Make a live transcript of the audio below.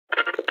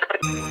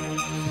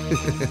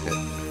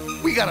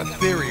We got a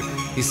theory.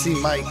 You see,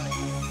 Mike,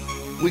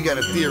 we got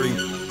a theory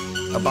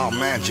about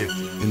magic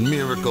and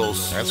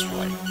miracles. That's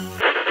right.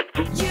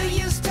 You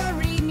used to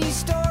read me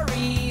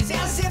stories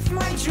as if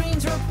my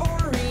dreams were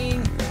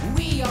boring.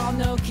 We all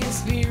know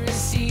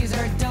conspiracies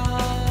are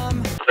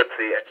dumb.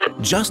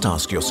 Just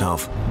ask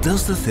yourself,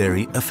 does the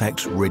theory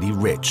affect really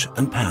rich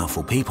and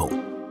powerful people?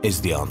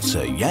 Is the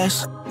answer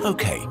yes?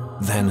 Okay,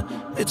 then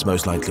it's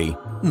most likely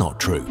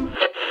not true.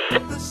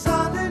 The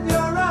sun in your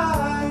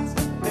eyes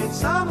made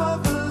some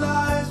of the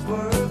lies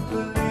worth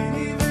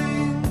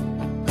believing.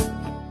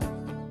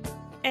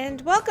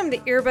 And welcome to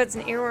Earbuds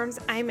and Earworms.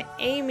 I'm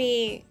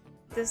Amy.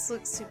 This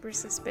looks super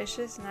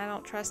suspicious and I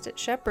don't trust it,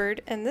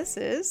 Shepard. And this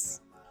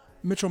is...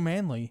 Mitchell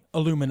Manley,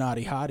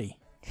 Illuminati hottie.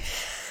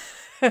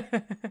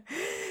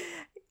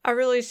 I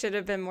really should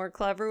have been more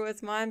clever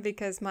with mine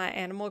because my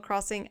Animal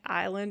Crossing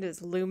island is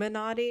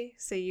Illuminati.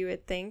 So you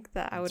would think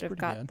that I would have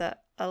got the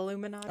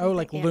Illuminati. Oh,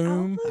 like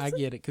loom? I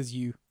get it, because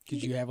you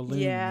have a loom.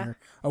 Yeah. You're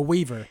a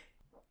weaver.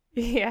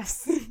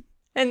 Yes.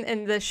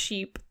 and the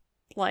sheep,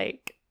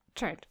 like,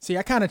 tried. See,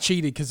 I kind of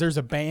cheated because there's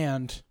a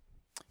band.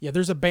 Yeah,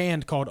 there's a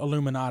band called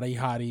Illuminati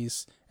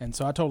Hotties, and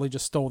so I totally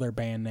just stole their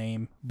band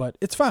name. But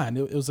it's fine.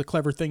 It was a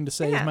clever thing to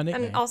say as my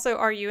nickname. And also,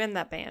 are you in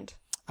that band?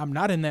 I'm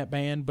not in that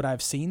band, but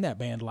I've seen that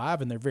band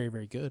live, and they're very,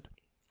 very good.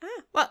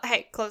 Well,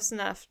 hey, close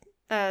enough.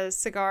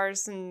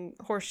 Cigars and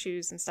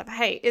horseshoes and stuff.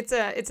 Hey, it's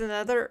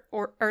another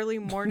early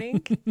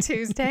morning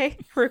Tuesday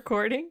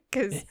recording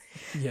because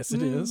yes,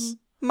 it is.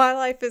 My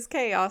life is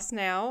chaos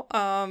now.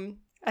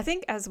 I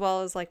think as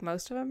well as like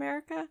most of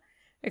America,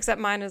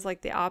 except mine is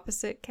like the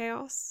opposite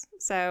chaos.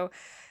 So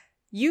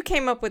you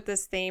came up with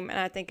this theme, and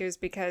I think it was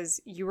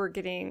because you were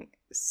getting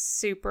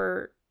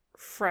super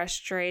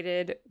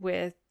frustrated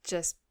with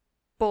just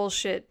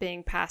bullshit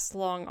being passed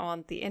along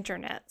on the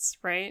internets,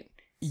 right?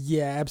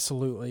 Yeah,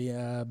 absolutely.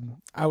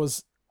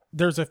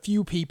 There's a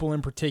few people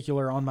in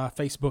particular on my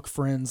Facebook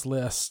friends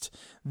list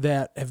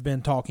that have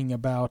been talking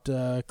about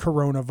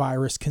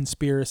coronavirus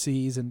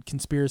conspiracies and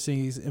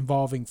conspiracies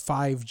involving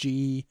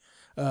 5G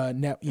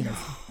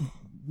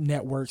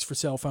networks for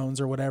cell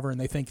phones or whatever, and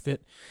they think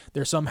that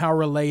they're somehow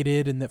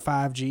related and that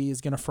 5G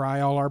is going to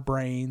fry all our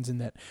brains and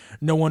that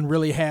no one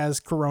really has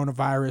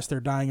coronavirus. They're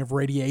dying of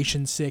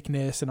radiation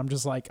sickness, and I'm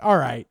just like, all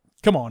right,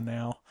 come on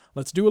now.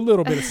 Let's do a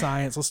little bit of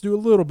science. Let's do a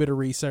little bit of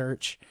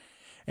research.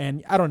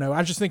 And I don't know.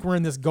 I just think we're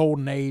in this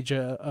golden age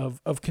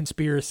of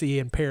conspiracy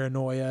and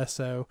paranoia.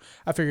 So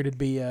I figured it'd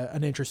be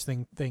an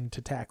interesting thing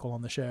to tackle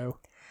on the show.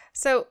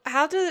 So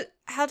how do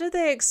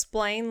they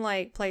explain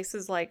like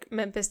places like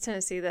Memphis,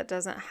 Tennessee that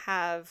doesn't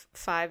have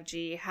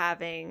 5G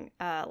having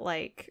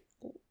like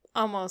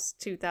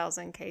almost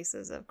 2,000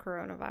 cases of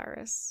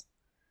coronavirus?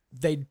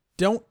 They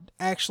don't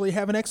actually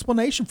have an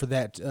explanation for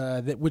that,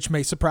 which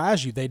may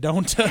surprise you. They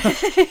don't.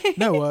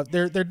 No,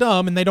 they're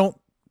dumb and they don't.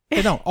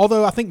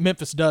 Although I think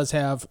Memphis does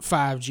have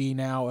 5G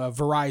now.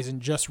 Verizon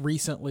just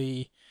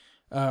recently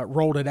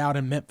rolled it out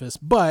in Memphis,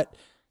 but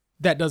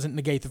that doesn't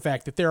negate the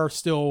fact that there are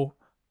still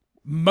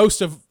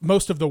most of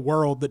the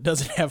world that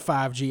doesn't have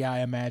 5G,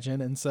 I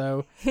imagine. And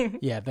so,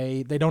 yeah,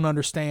 they don't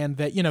understand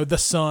that, the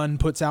sun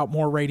puts out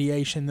more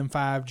radiation than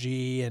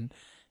 5G and,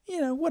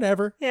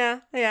 whatever. Yeah,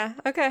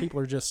 okay. People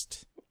are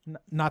just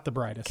not the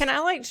brightest. Can I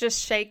like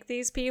just shake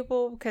these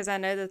people? Because I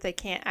know that they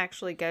can't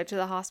actually go to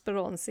the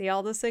hospital and see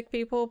all the sick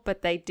people,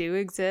 but they do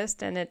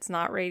exist and it's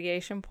not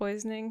radiation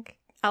poisoning.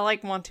 I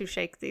want to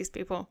shake these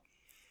people.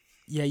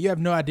 Yeah, you have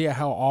no idea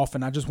how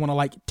often I just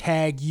want to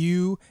tag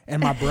you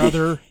and my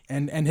brother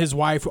and his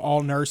wife,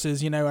 all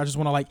nurses. I just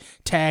want to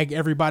tag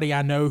everybody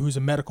I know who's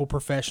a medical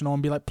professional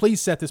and be like,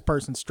 please set this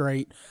person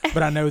straight.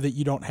 But I know that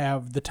you don't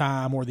have the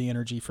time or the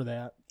energy for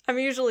that. I'm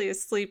usually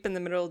asleep in the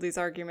middle of these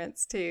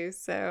arguments too,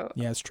 so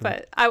yeah, it's true.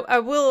 But I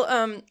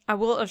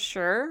will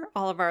assure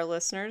all of our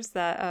listeners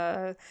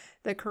that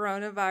the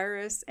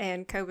coronavirus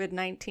and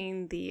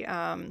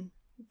COVID-19,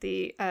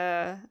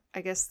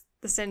 I guess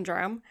the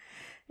syndrome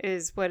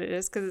is what it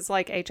is, because it's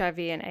like HIV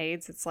and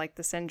AIDS. It's like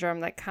the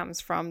syndrome that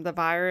comes from the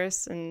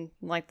virus and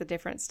like the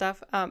different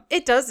stuff.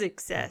 It does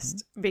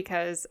exist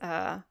because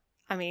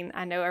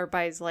I know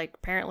everybody's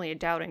apparently a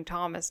doubting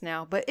Thomas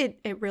now, but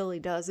it really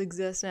does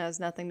exist and has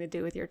nothing to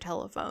do with your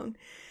telephone.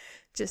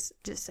 Just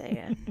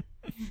saying.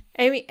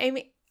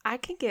 Amy, I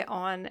can get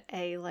on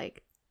a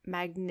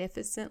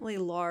magnificently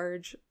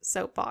large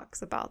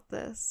soapbox about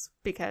this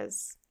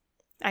because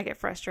I get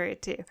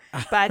frustrated too.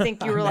 But I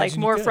think you were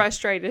more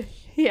frustrated.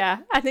 Yeah,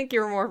 I think you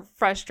were more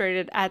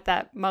frustrated at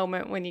that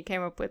moment when you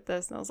came up with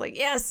this. And I was like,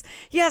 yes,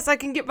 I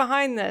can get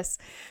behind this.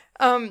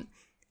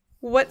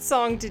 What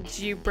song did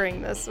you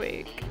bring this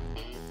week?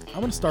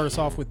 I'm going to start us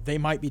off with They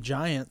Might Be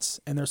Giants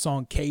and their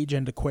song Cage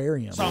and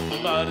Aquarium.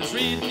 Somebody's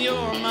reading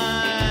your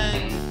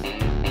mind.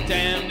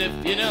 Damned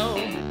if you know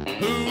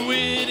who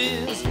it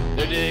is.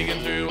 They're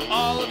digging through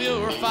all of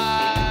your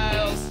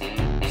files,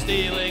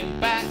 stealing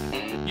back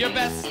your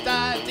best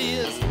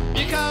ideas.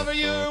 You cover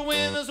your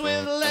windows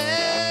with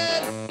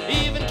lead,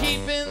 even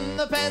keeping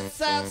the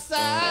pets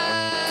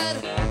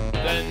outside.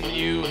 Then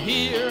you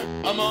hear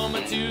a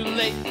moment too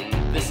late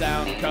the the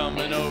sound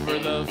coming over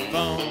the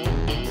phone.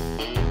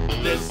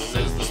 This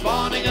is the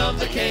spawning of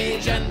the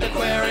cage and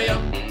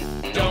aquarium.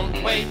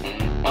 Don't wait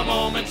a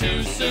moment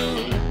too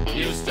soon.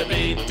 Used to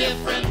be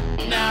different,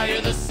 now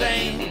you're the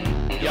same.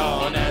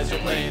 Yawn as your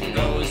plane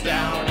goes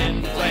down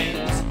in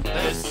flames.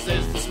 This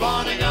is the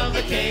spawning of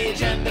the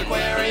cage and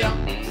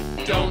aquarium.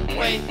 Don't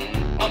wait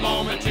a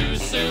moment too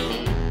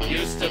soon.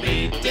 Used to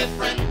be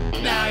different,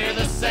 now you're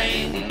the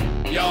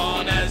same.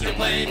 Yawn as your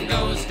plane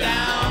goes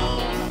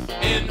down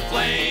in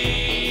flames.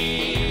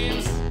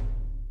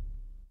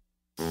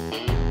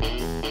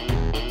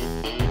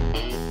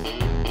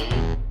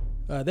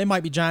 They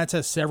Might Be Giants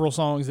has several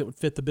songs that would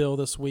fit the bill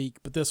this week,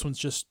 but this one's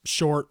just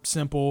short,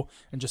 simple,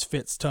 and just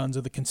fits tons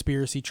of the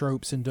conspiracy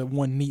tropes into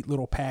one neat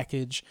little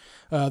package.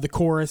 The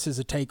chorus is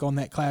a take on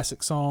that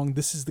classic song,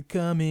 "This is the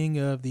coming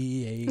of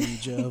the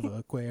age of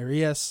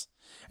Aquarius."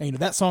 And, you know,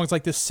 that song's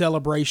like this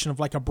celebration of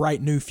like a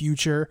bright new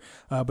future,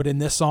 but in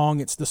this song,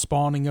 it's the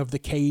spawning of the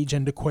cage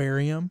and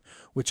aquarium,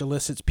 which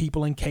elicits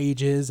people in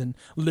cages and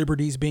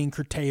liberties being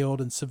curtailed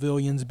and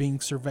civilians being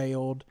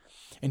surveilled.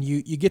 And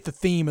you get the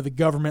theme of the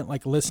government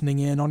like listening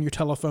in on your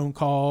telephone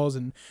calls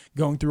and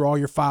going through all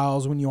your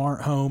files when you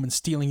aren't home and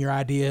stealing your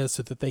ideas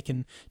so that they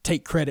can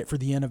take credit for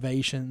the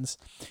innovations.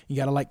 You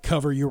got to like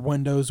cover your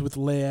windows with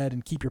lead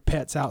and keep your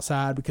pets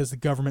outside because the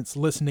government's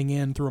listening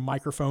in through a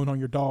microphone on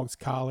your dog's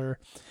collar.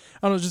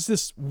 I don't know, just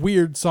this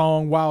weird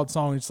song, wild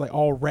song. It's like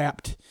all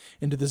wrapped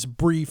into this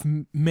brief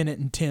minute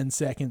and 10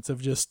 seconds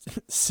of just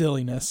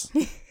silliness.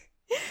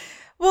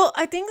 Well,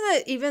 I think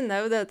that even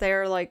though that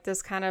they're like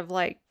this kind of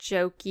like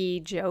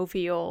jokey,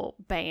 jovial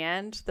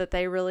band, that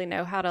they really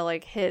know how to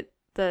like hit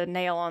the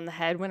nail on the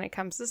head when it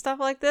comes to stuff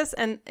like this.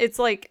 And it's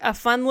like a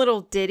fun little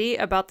ditty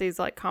about these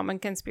like common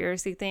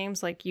conspiracy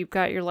themes. Like you've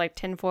got your like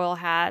tinfoil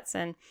hats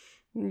and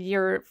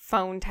your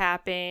phone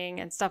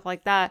tapping and stuff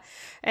like that.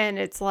 And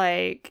it's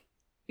like,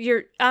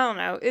 I don't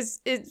know,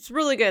 it's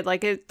really good.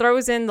 Like it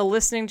throws in the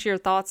listening to your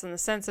thoughts and the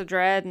sense of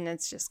dread, and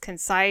it's just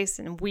concise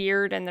and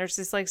weird, and there's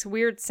this like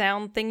weird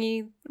sound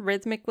thingy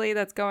rhythmically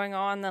that's going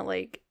on that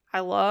like I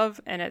love,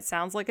 and it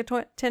sounds like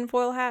a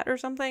tinfoil hat or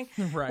something.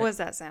 Right. What does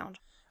that sound?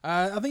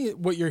 I think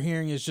what you're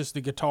hearing is just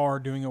the guitar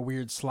doing a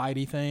weird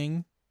slidey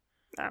thing.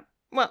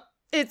 Well,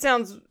 it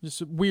sounds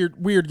Just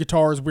weird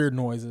guitars, weird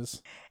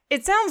noises.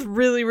 It sounds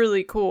really,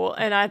 really cool,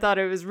 and I thought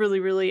it was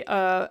really, really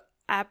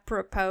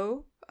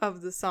apropos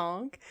of the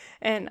song,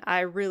 and I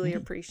really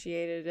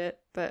appreciated it.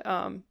 But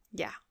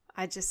yeah,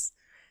 this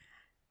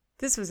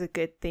was a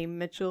good theme,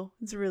 Mitchell.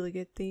 It's a really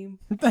good theme.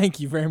 Thank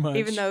you very much.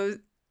 Even though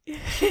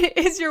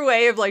it's your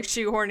way of like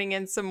shoehorning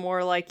in some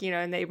more like, you know,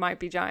 and They Might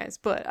Be Giants,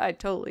 but I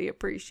totally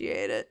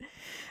appreciate it.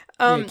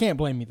 You can't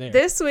blame me there.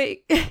 This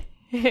week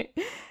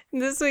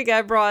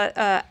I brought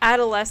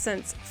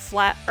Adolescence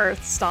Flat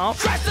Earth Stomp.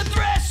 Cross the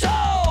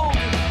threshold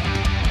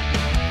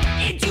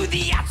into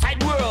the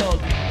outside world.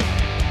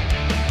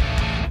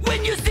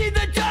 When you see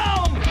the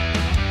dome,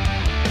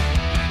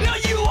 no,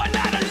 you are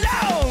not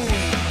alone.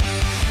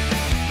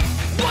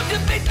 Want to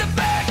face the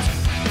fact?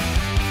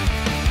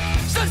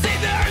 Some say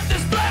the earth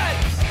is flat.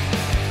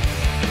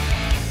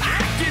 I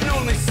can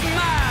only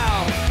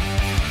smile.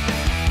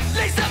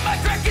 Lace up my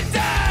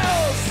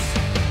crocodiles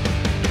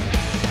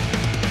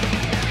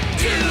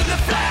to the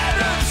flat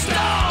earth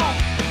stomp.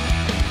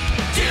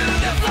 To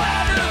the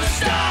flat earth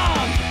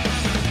stomp.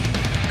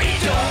 It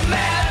don't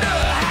matter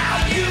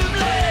how you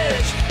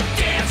pledge.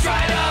 Dance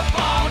right up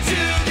onto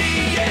the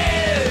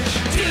edge.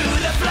 To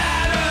the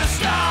flat earth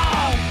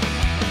stomp.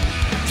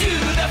 To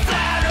the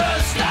flat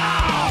earth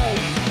stomp.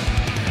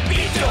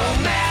 It don't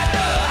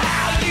matter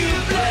how you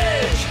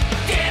pledge.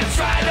 Dance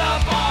right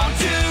up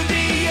onto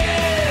the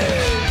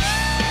edge.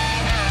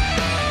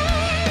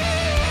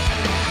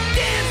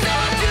 Dance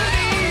onto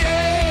the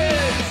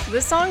edge.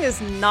 This song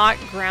is not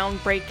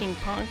groundbreaking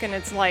punk, and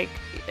it's like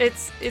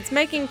it's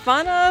making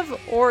fun of,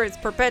 or it's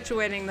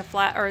perpetuating the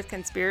flat earth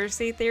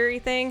conspiracy theory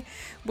thing,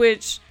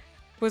 which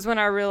was when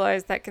I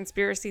realized that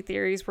conspiracy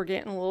theories were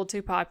getting a little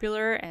too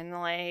popular and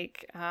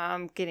like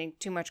getting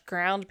too much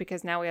ground,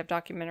 because now we have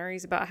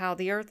documentaries about how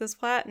the earth is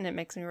flat, and it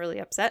makes me really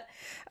upset.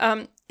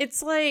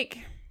 It's like,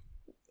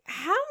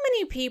 how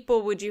many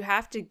people would you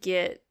have to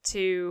get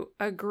to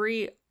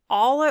agree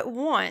all at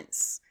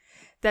once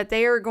that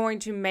they are going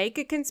to make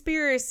a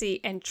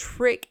conspiracy and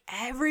trick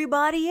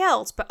everybody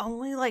else, but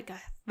only like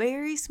a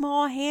very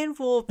small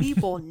handful of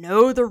people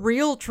know the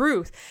real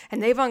truth,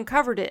 and they've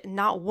uncovered it, and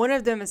not one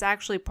of them is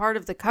actually part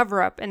of the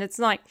cover-up? And it's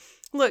like,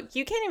 look,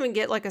 you can't even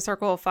get like a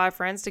circle of 5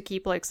 friends to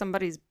keep like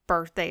somebody's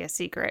birthday a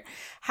secret.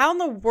 How in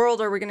the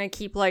world are we going to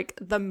keep like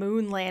the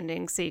moon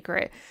landing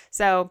secret?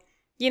 So,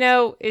 you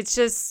know, it's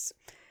just,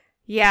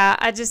 yeah,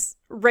 I just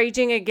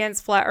raging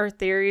against flat earth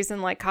theories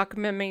and like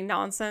cockamamie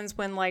nonsense,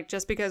 when like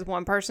just because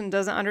one person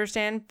doesn't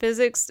understand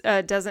physics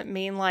doesn't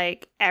mean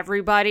like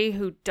everybody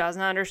who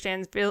doesn't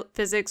understand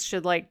physics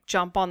should like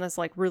jump on this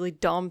like really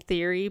dumb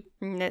theory.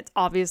 And it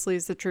obviously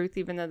is the truth,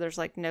 even though there's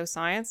like no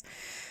science,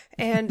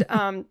 and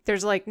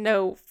there's like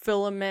no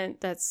filament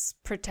that's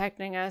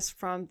protecting us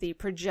from the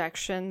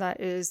projection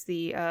that is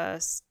the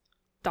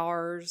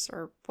stars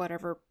or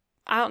whatever.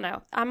 I don't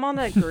know. I'm on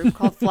a group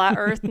called Flat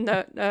Earth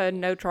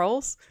No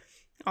Trolls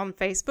on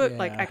Facebook.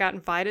 Like, Yeah. I got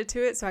invited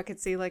to it so I could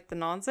see like the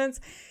nonsense.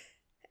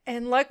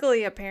 And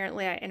luckily,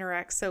 apparently, I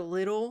interact so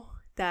little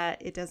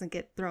that it doesn't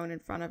get thrown in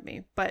front of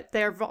me. But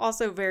they're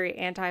also very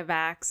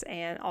anti-vax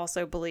and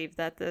also believe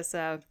that this,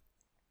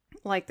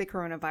 like the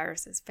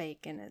coronavirus is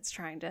fake and it's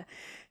trying to,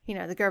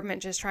 the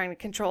government just trying to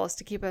control us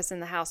to keep us in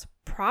the house,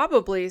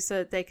 probably so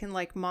that they can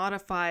like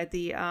modify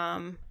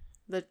the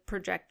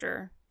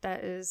projector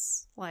that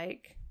is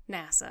like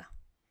NASA.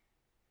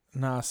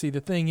 Nah, see, the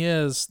thing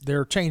is,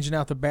 they're changing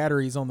out the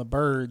batteries on the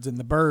birds, and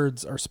the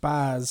birds are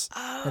spies,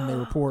 and they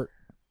report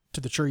to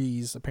the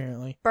trees,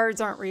 apparently.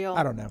 Birds aren't real.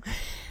 I don't know.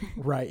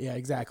 Right, yeah,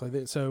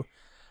 exactly. So,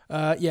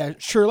 yeah,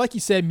 sure, like you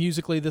said,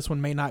 musically, this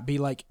one may not be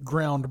like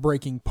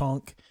groundbreaking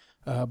punk,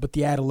 but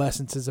the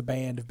Adolescents as a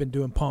band have been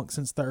doing punk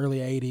since the early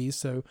 80s,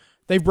 so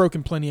they've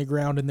broken plenty of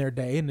ground in their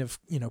day and have,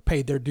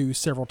 paid their dues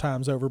several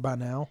times over by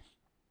now.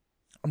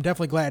 I'm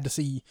definitely glad to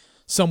see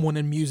someone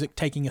in music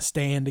taking a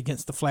stand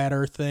against the flat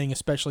earth thing,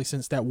 especially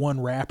since that one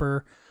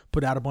rapper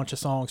put out a bunch of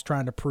songs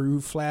trying to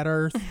prove flat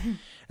earth.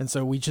 And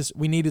so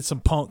we needed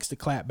some punks to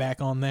clap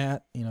back on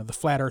that. The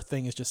flat earth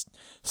thing is just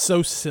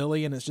so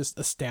silly, and it's just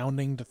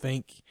astounding to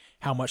think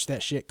how much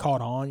that shit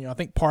caught on. I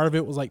think part of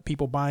it was like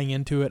people buying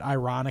into it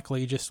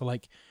ironically just to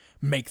like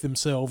make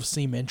themselves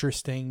seem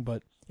interesting.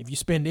 But if you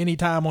spend any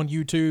time on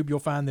YouTube, you'll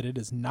find that it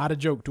is not a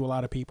joke to a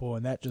lot of people,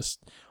 and that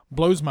just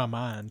blows my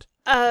mind.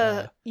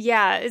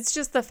 Yeah, it's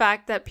just the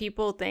fact that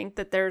people think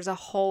that there's a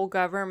whole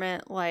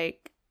government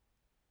like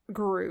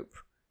group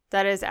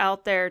that is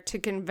out there to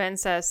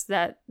convince us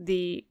that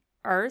the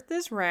earth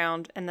is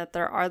round and that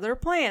there are other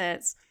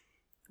planets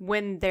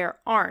when there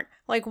aren't.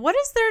 Like, what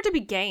is there to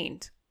be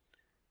gained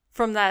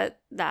from that?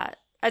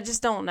 I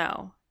just don't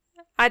know.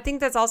 I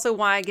think that's also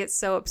why I get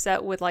so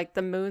upset with like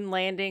the moon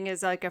landing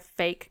is like a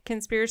fake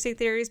conspiracy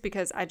theories,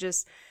 because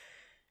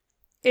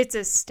it's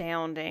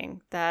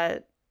astounding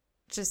that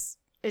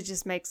it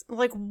just makes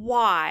like,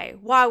 why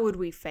would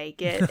we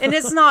fake it? And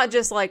it's not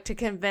just like to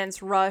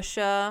convince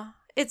Russia.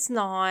 It's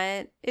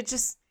not.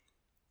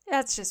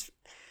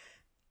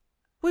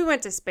 We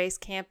went to space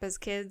camp as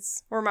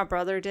kids, or my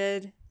brother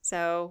did.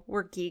 So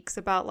we're geeks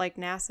about like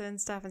NASA and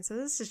stuff. And so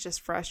this is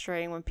just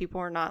frustrating when people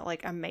are not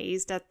like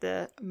amazed at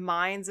the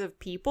minds of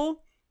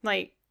people.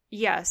 Like,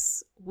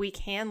 yes, we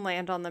can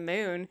land on the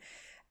moon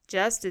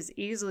just as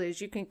easily as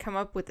you can come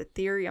up with a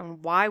theory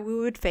on why we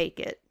would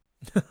fake it.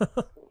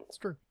 It's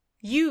true.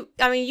 You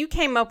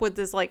came up with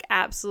this like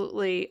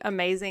absolutely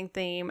amazing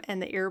theme,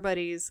 and the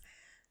Earbuddies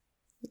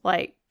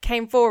like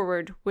came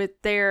forward with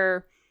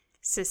their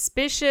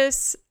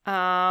suspicious,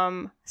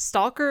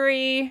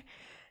 stalkery,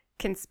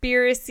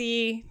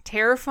 conspiracy,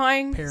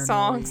 terrifying Paranoid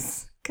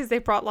songs, because they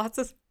brought lots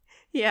of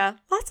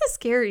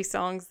scary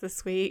songs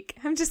this week.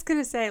 I'm just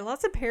gonna say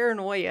lots of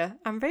paranoia.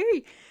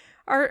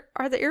 Are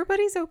the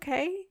Earbuddies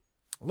okay?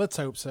 Let's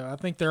hope so. I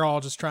think they're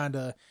all just trying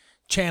to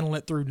channel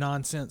it through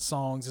nonsense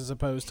songs as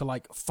opposed to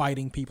like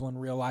fighting people in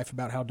real life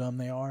about how dumb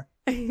they are.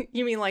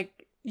 You mean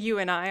like you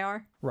and I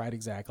are? Right,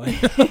 exactly.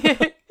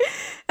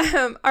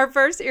 Our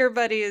first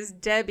earbuddy is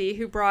Debbie,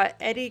 who brought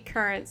Eddie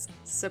Current's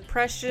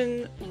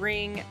Suppression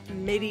Ring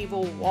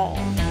Medieval Wall.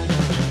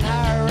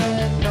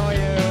 Paranoia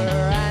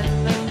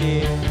and the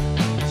fear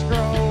is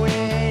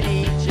growing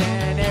each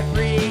and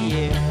every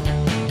year.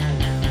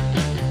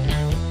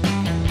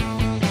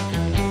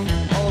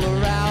 All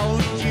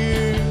around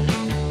you,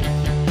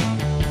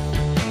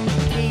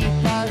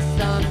 keep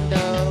us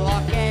under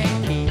lock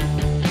and key.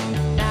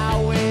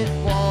 Now with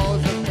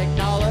walls of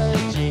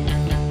technology.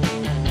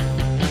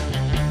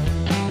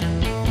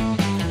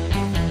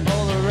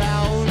 All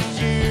around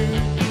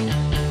you.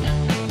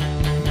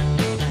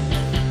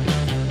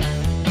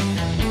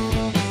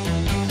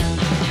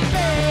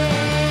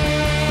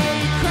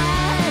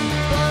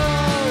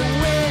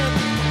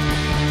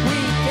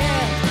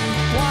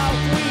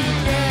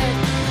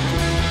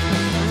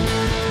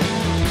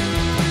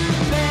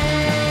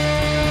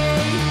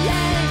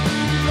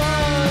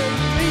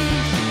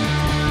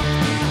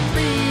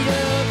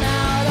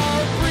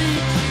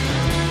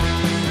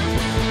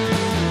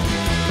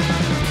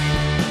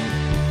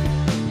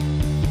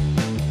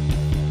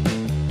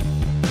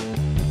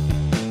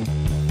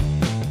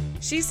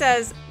 She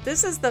says,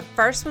 this is the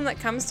first one that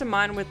comes to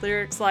mind with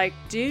lyrics like,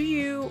 do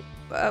you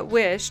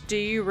wish, do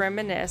you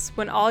reminisce,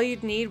 when all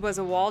you'd need was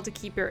a wall to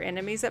keep your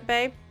enemies at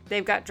bay?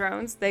 They've got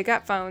drones, they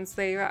got phones,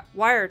 they got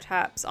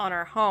wiretaps on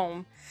our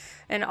home.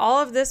 And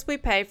all of this we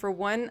pay for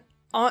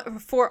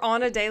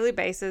on a daily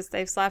basis.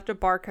 They've slapped a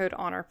barcode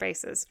on our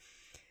faces.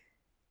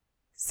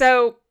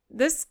 So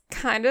this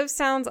kind of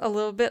sounds a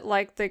little bit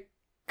like the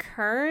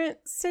current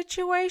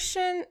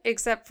situation,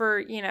 except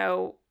for,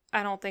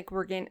 I don't think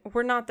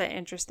we're not that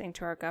interesting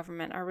to our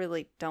government. I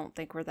really don't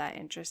think we're that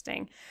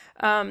interesting.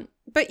 But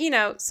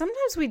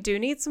sometimes we do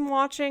need some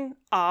watching.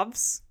 I'm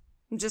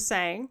just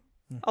saying.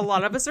 A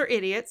lot of us are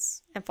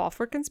idiots and fall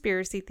for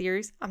conspiracy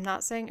theories. I'm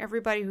not saying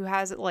everybody who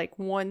has like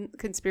one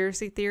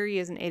conspiracy theory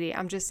is an idiot.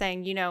 I'm just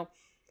saying,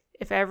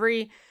 if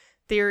everything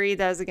theory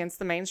that is against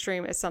the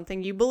mainstream is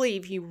something you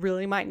believe, you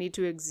really might need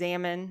to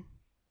examine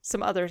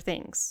some other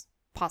things,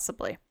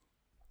 possibly.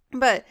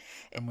 But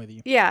I'm with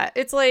you. yeah,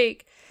 it's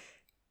like,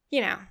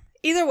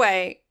 either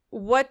way,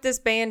 what this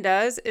band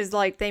does is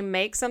like they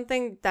make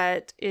something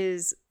that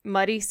is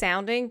muddy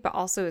sounding, but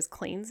also is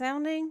clean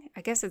sounding.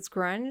 I guess it's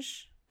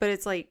grunge, but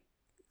it's like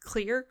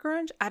clear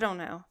grunge. I don't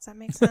know. Does that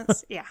make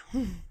sense? Yeah.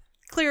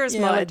 Clear as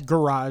mud.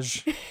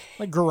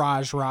 Like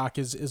garage rock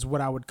is what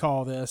I would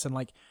call this. And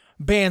like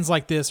bands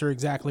like this are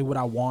exactly what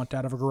I want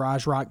out of a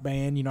garage rock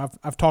band.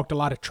 I've talked a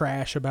lot of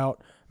trash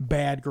about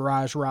bad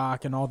garage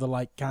rock and all the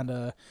like kind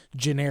of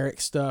generic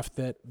stuff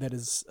that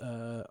is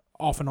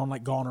often on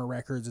like Goner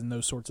Records and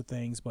those sorts of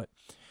things. But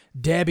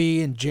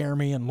Debbie and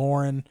Jeremy and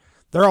Lauren,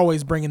 they're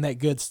always bringing that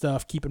good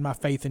stuff, keeping my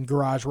faith in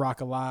garage rock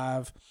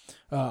alive.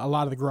 A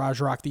lot of the garage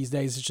rock these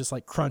days is just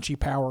like crunchy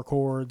power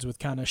chords with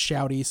kind of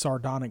shouty,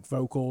 sardonic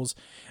vocals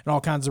and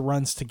all kinds of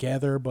runs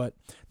together. But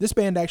this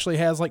band actually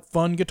has like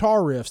fun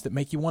guitar riffs that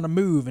make you want to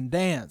move and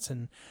dance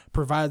and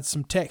provides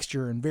some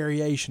texture and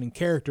variation and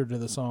character to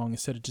the song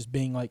instead of just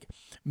being like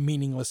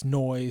meaningless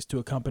noise to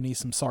accompany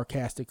some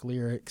sarcastic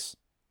lyrics.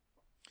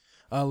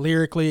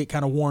 Lyrically, it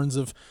kind of warns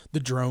of the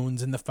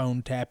drones and the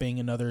phone tapping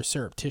and other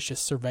surreptitious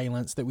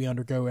surveillance that we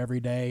undergo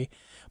every day.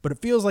 But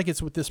it feels like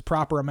it's with this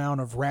proper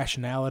amount of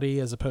rationality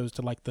as opposed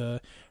to like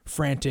the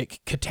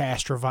frantic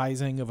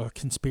catastrophizing of a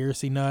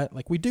conspiracy nut.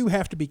 Like we do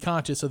have to be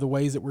conscious of the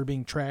ways that we're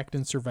being tracked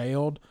and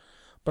surveilled,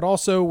 but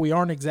also we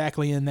aren't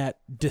exactly in that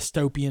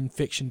dystopian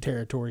fiction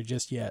territory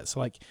just yet.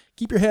 So like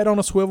keep your head on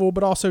a swivel,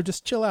 but also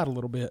just chill out a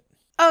little bit.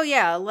 Oh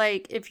yeah,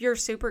 like if you're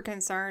super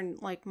concerned,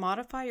 like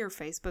modify your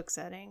Facebook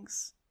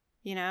settings.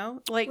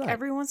 Like Right.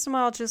 every once in a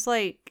while, just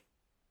like,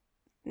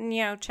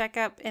 check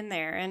up in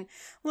there. And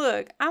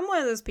look, I'm one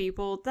of those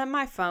people that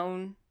my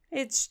phone,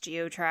 it's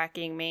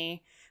geo-tracking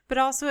me. But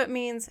also it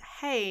means,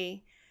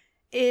 hey,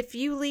 if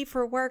you leave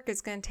for work,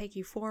 it's going to take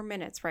you 4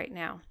 minutes right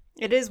now.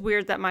 It is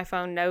weird that my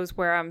phone knows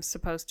where I'm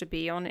supposed to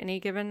be on any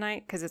given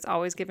night because it's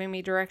always giving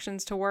me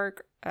directions to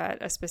work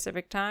at a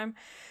specific time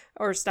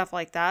or stuff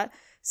like that.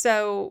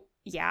 So,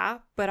 yeah,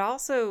 but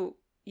also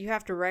you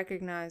have to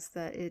recognize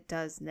that it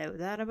does know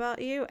that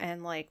about you,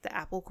 and like the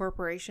Apple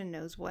Corporation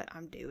knows what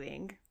I'm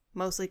doing,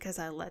 mostly because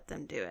I let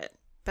them do it.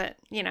 But,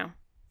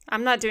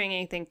 I'm not doing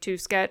anything too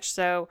sketch,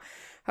 so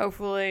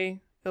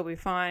hopefully it'll be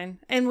fine.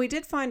 And we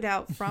did find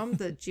out from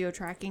the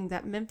geo-tracking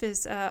that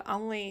Memphis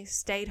only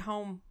stayed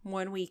home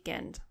one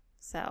weekend,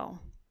 so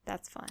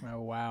that's fun.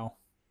 Oh, wow.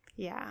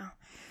 Yeah,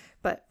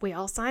 but we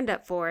all signed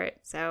up for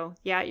it, so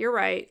yeah, you're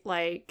right.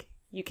 Like,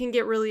 you can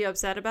get really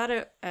upset about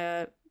it,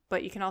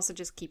 but you can also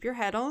just keep your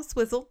head on a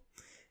swivel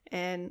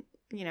and,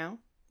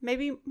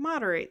 maybe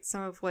moderate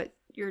some of what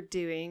you're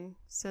doing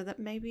so that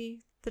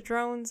maybe the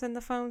drones and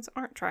the phones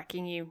aren't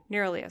tracking you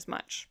nearly as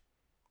much.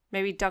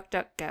 Maybe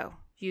DuckDuckGo.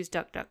 Use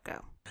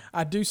DuckDuckGo.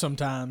 I do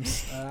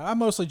sometimes. I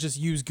mostly just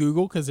use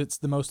Google because it's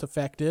the most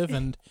effective,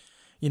 and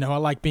I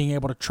like being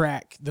able to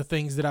track the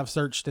things that I've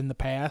searched in the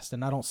past,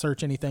 and I don't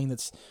search anything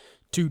that's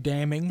too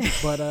damning.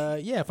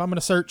 But yeah, if I'm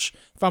gonna search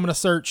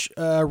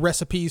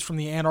recipes from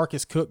the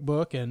Anarchist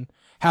Cookbook and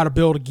how to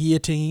build a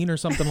guillotine or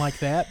something like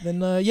that,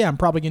 then yeah, I'm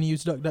probably gonna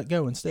use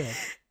DuckDuckGo instead.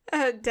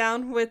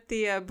 Down with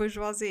the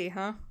bourgeoisie,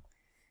 huh?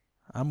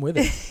 I'm with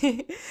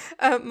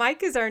it.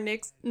 Mike is our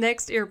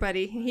next ear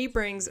buddy. He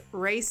brings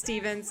Ray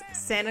Stevens'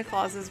 Santa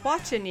Claus is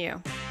Watching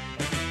You.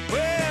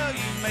 Well,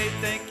 you may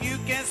think you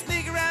can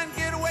sneak around and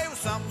get away with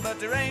something, but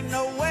there ain't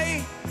no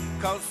way.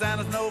 Cause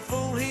Santa's no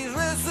fool, he's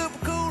real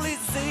super cool, he's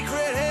the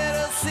secret head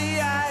of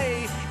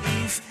CIA.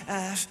 East,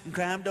 ass, and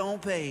crime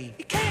don't pay.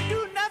 You can't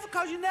do nothing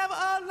cause you're never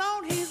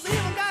alone, he's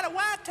even got a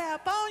white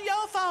tap on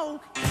your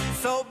phone.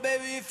 So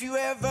baby, if you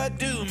ever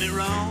do me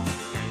wrong,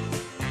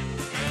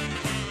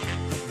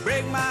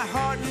 break my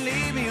heart and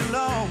leave me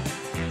alone.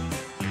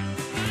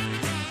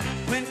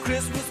 When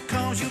Christmas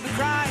comes, you'll be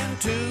crying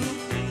too.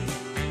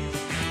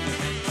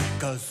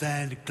 Cause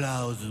Santa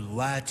Claus is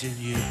watching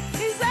you.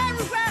 He's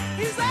everywhere,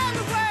 he's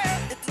everywhere.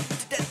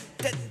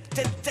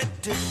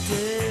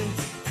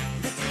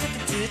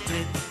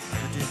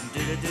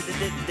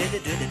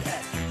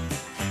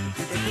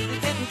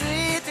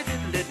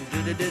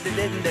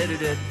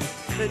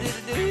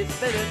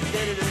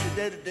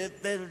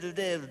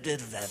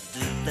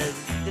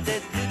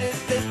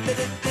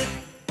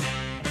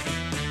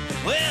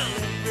 Well,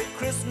 every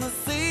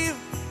Christmas Eve,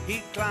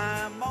 he'd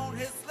climb on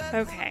his sled.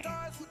 Okay.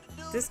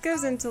 This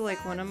goes into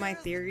like one of my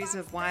theories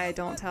of why I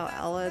don't tell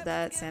Ella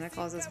that Santa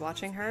Claus is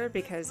watching her,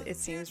 because it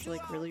seems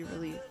like really,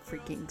 really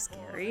freaking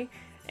scary.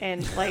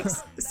 And like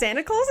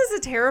Santa Claus is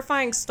a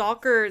terrifying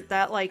stalker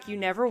that like you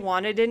never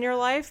wanted in your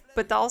life,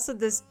 but also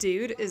this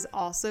dude is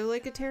also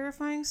like a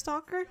terrifying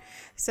stalker.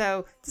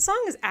 So the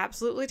song is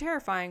absolutely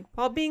terrifying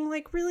while being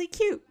like really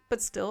cute,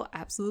 but still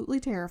absolutely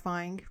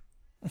terrifying.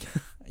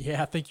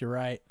 Yeah, I think you're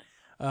right.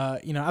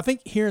 I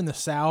think here in the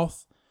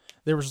South,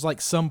 there was like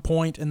some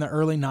point in the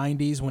early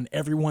 90s when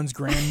everyone's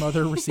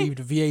grandmother received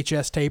a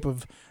VHS tape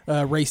of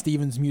Ray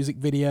Stevens music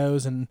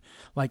videos and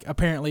like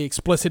apparently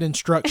explicit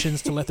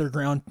instructions to let their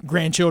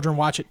grandchildren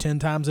watch it 10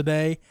 times a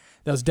day.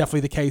 that was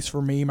definitely the case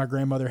for me. My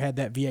grandmother had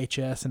that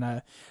VHS, and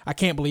I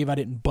can't believe I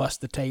didn't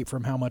bust the tape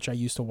from how much I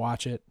used to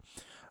watch it.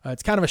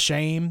 It's kind of a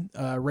shame.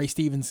 Ray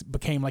Stevens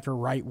became like a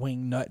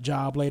right-wing nut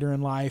job later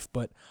in life,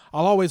 but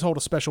I'll always hold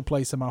a special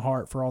place in my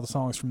heart for all the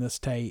songs from this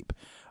tape.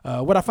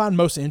 What I find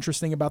most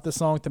interesting about this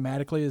song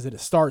thematically is that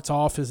it starts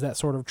off as that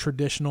sort of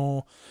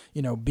traditional,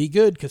 be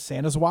good because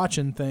Santa's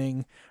watching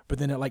thing, but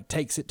then it like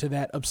takes it to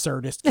that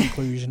absurdist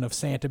conclusion of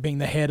Santa being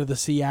the head of the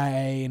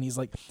CIA, and he's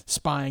like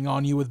spying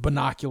on you with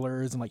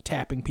binoculars and like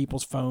tapping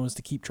people's phones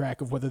to keep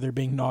track of whether they're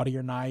being naughty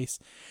or nice.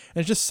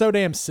 And it's just so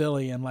damn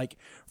silly. And like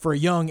for a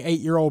young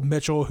 8-year-old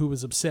Mitchell who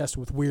was obsessed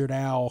with Weird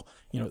Al,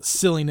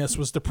 silliness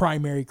was the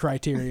primary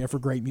criteria for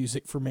great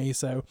music for me.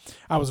 So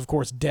I was, of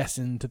course,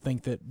 destined to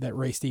think that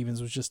Ray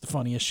Stevens was just the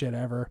funniest shit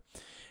ever.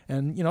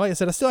 And, like I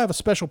said, I still have a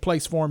special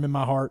place for him in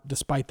my heart,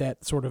 despite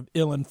that sort of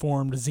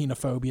ill-informed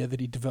xenophobia that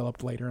he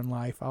developed later in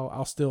life.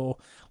 I'll still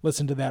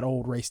listen to that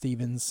old Ray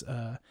Stevens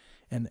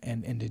and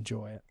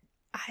enjoy it.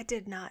 I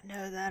did not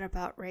know that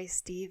about Ray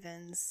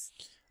Stevens.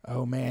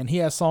 Oh, man. He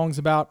has songs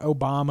about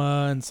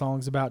Obama and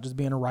songs about just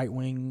being a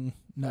right-wing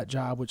nut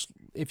job, which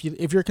if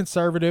you're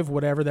conservative,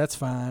 whatever, that's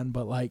fine.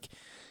 But, like,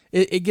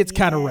 it gets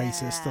kind of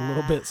racist a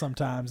little bit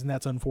sometimes, and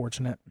that's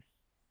unfortunate.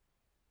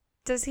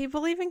 Does he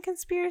believe in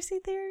conspiracy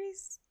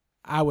theories?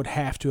 I would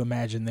have to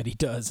imagine that he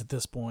does at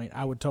this point.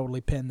 I would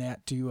totally pin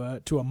that to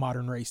a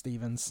modern Ray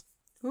Stevens.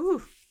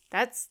 Ooh,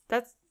 that's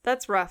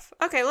rough.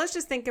 Okay, let's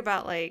just think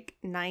about like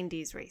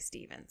 90s Ray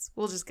Stevens.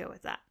 We'll just go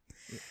with that.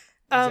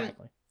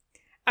 Exactly.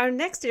 Our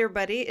next ear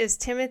buddy is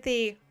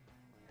Timothy,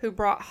 who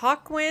brought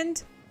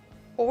Hawkwind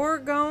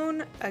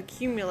Orgone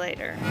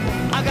Accumulator.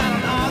 I got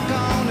an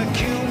argon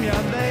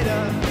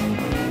accumulator,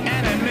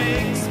 and it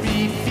makes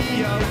me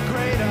feel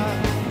greater.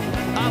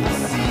 I will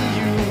see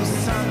you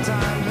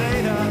sometime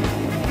later.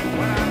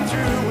 When I'm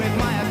through with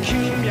my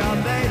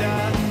accumulator,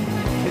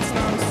 it's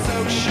no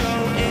social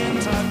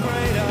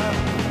integrator.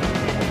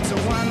 It's a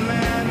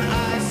one-man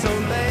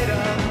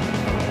isolator.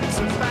 It's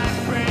a back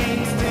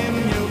brain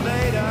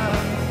stimulator.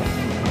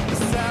 The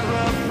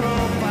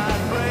cerebral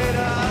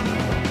vibrator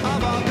of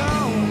our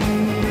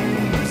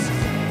goals.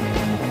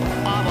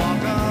 Of our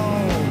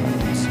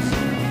goals.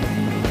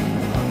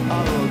 Of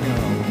our goals.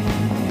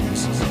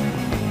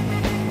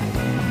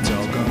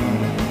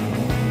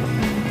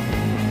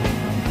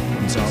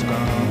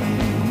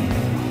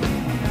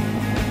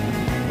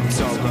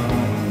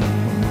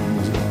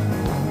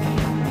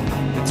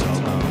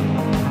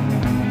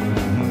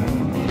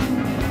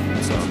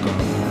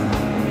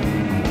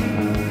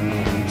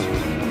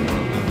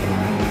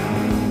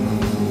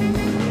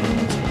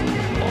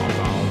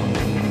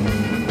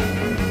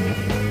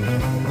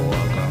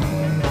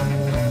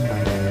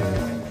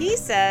 He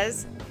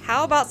says,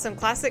 how about some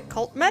classic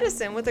cult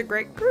medicine with a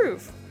great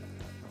groove?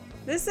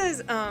 This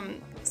is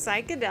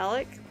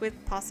psychedelic with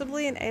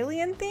possibly an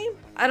alien theme?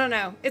 I don't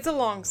know. It's a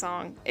long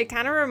song. It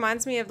kind of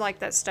reminds me of like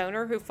that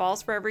stoner who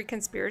falls for every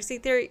conspiracy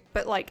theory,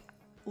 but like,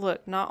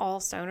 look, not all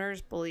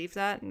stoners believe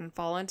that and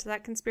fall into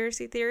that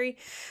conspiracy theory.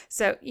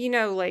 So,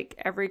 like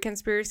every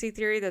conspiracy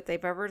theory that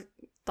they've ever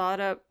thought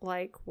up,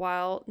 like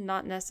while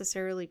not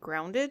necessarily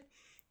grounded,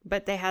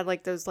 but they had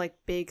like those like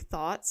big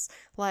thoughts,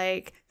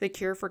 like the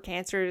cure for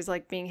cancer is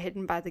like being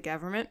hidden by the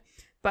government.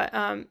 But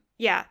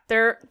yeah,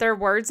 there are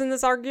words in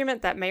this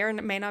argument that may or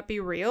may not be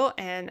real,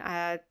 and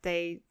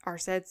they are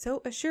said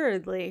so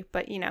assuredly,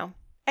 but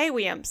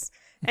AWIMs.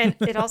 And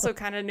it also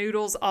kind of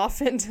noodles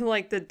off into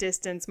like the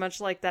distance, much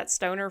like that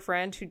stoner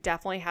friend who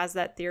definitely has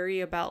that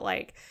theory about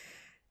like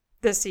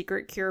the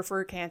secret cure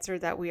for cancer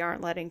that we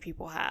aren't letting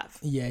people have.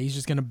 Yeah, he's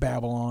just going to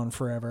babble on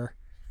forever.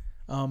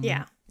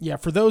 Yeah. Yeah,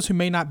 for those who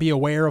may not be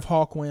aware of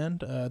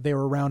Hawkwind, they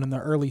were around in the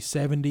early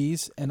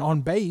 70s, and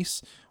on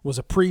bass was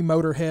a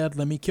pre-Motorhead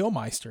Lemmy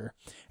Kilmister.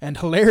 And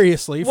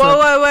hilariously...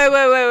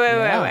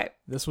 Wait.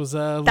 This was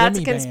a That's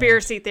Lemmy a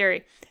conspiracy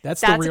theory.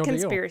 That's the real a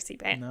conspiracy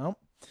deal. band.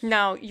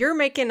 No, you're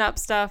making up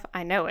stuff.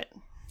 I know it.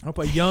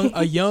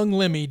 A young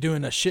Lemmy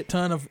doing a shit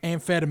ton of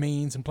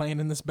amphetamines and playing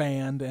in this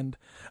band. And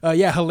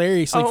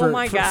hilariously,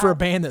 for a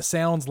band that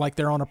sounds like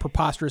they're on a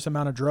preposterous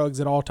amount of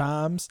drugs at all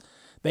times...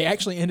 They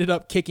actually ended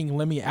up kicking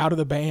Lemmy out of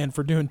the band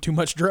for doing too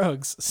much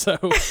drugs. So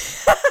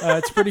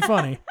it's pretty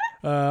funny.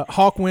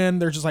 Hawkwind,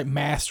 they're just like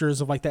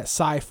masters of like that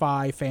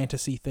sci-fi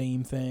fantasy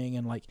theme thing,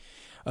 and like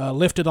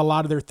lifted a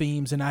lot of their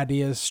themes and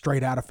ideas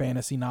straight out of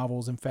fantasy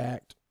novels, in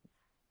fact.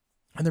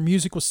 And their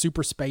music was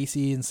super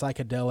spacey and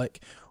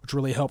psychedelic, which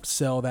really helped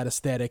sell that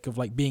aesthetic of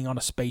like being on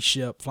a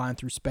spaceship, flying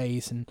through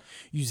space, and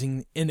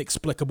using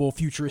inexplicable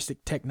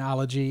futuristic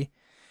technology.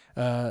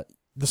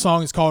 The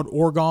song is called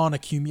Orgone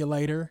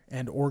Accumulator,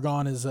 and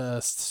orgone is a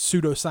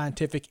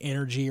pseudoscientific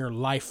energy or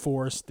life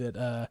force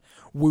that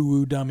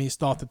woo-woo dummies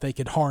thought that they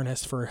could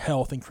harness for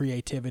health and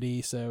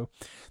creativity. So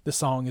the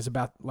song is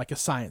about like a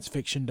science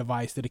fiction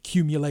device that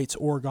accumulates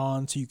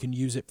orgone so you can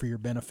use it for your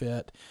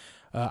benefit.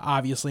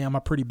 Obviously, I'm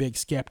a pretty big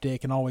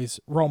skeptic and always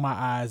roll my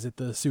eyes at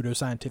the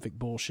pseudoscientific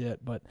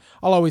bullshit, but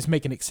I'll always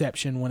make an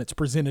exception when it's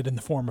presented in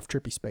the form of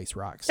trippy space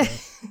rock, so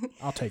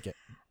I'll take it.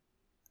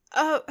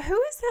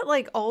 Who is that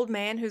like old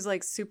man who's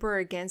like super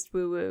against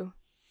woo woo?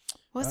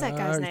 What's that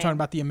guy's You're name? talking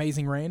about the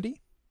Amazing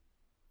Randy?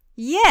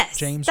 Yes,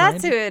 James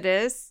that's Randi? who it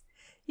is.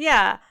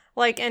 Yeah,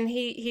 like, and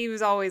he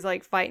was always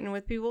like fighting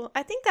with people.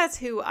 I think that's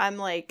who I'm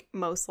like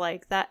most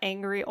like, that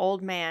angry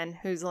old man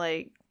who's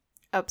like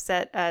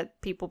upset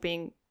at people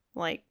being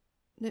like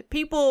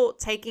people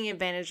taking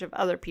advantage of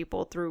other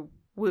people through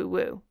woo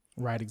woo.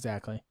 Right,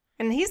 exactly.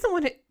 And he's the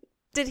one who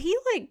did he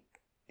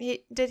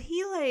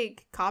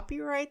like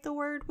copyright the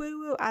word woo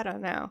woo? I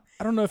don't know.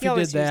 I don't know if He he did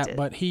always used that, it.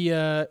 but he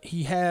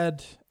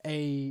had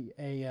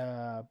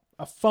a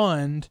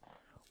fund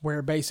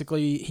where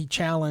basically he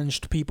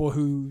challenged people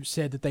who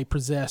said that they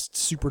possessed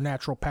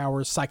supernatural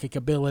powers, psychic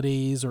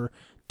abilities, or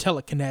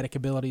telekinetic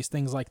abilities,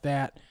 things like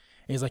that.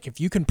 And he's like, if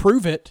you can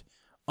prove it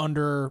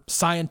under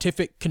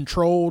scientific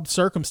controlled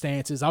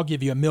circumstances, I'll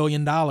give you $1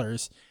 million.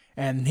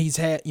 And he's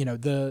had,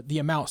 the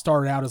amount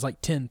started out as like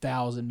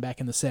 10,000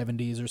 back in the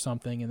 70s or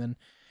something, and then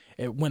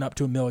it went up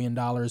to $1 million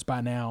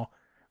by now.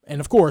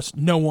 And of course,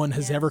 no one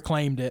has ever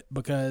claimed it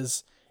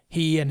because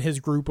he and his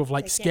group of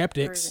like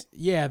skeptics,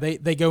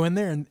 they go in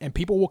there and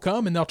people will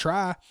come and they'll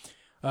try.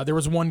 There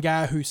was one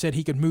guy who said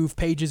he could move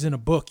pages in a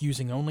book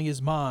using only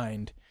his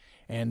mind.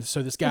 And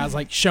so this guy's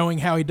like showing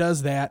how he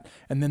does that.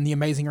 And then the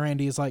Amazing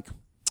Randy is like,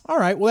 all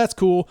right, well, that's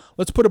cool.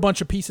 Let's put a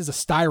bunch of pieces of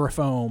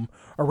styrofoam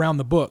around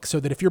the book so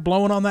that if you're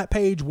blowing on that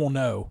page, we'll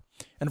know.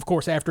 And of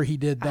course, after he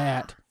did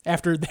that,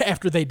 after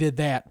they did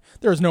that,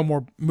 there was no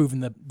more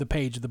moving the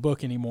page of the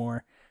book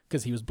anymore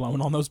because he was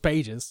blowing on those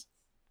pages.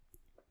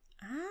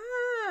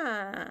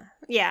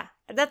 Yeah,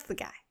 that's the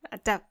guy.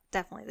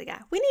 Definitely the guy.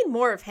 We need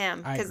more of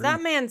him I because agree.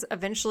 that man's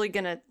eventually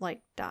gonna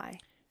like die.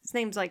 His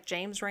name's like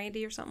James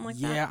Randi or something like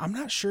that. Yeah, I'm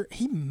not sure.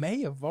 He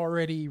may have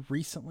already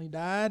recently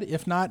died.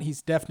 If not,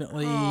 he's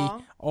definitely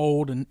Aw.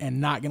 old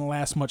and not going to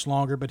last much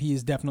longer, but he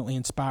has definitely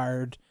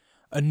inspired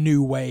a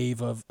new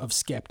wave of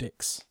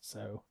skeptics.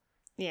 So,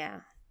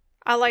 Yeah,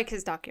 I like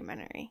his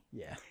documentary.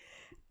 yeah.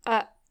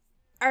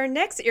 Our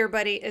next ear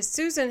buddy is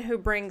Susan, who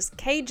brings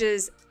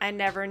Cage's "I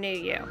Never Knew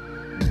You."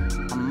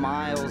 I'm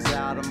miles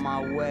out of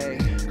my way.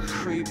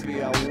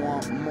 Creepy, I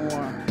want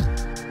more.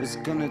 Was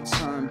gonna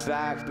turn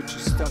back, but you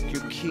stuck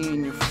your key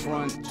in your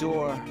front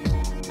door.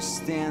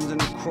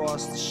 Standing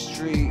across the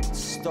street,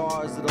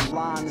 stars that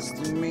align us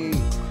to me.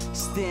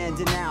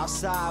 Standing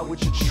outside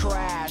with your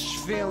trash,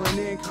 feeling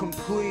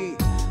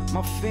incomplete.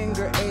 My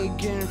finger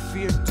aching for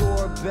your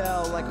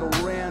doorbell like a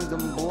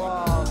random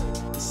blog.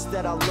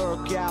 Instead I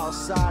lurk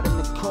outside in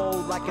the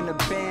cold like an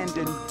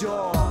abandoned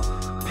dog.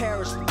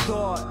 Perish the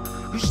thought,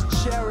 you should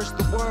cherish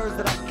the words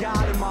that I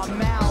got in my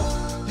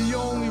mouth. The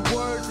only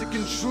words that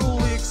can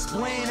truly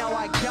explain how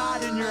I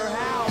got in your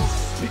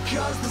house.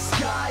 Because the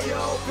sky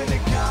opened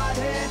and God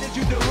handed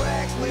you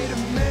directly to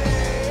me.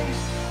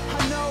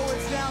 I know it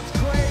sounds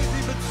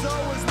crazy, but so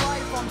is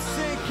life. I'm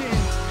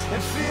sinking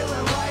and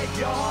feeling like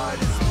your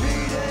heart is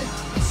beating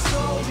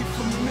solely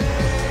for me.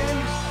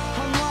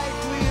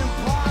 Unlikely,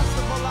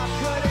 impossible, I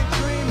couldn't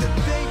dream to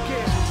think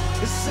it.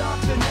 There's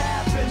something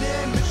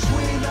happening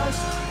between us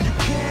you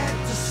can't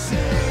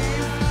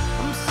deceive.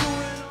 I'm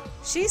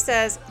She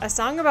says, "A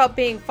song about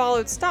being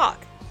followed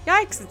stalk.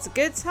 Yikes, it's a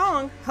good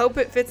song. Hope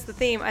it fits the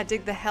theme. I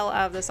dig the hell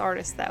out of this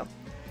artist though."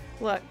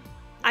 Look,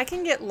 I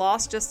can get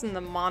lost just in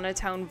the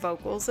monotone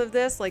vocals of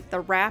this. Like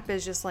the rap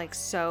is just like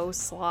so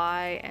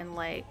sly and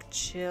like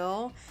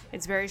chill.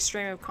 It's very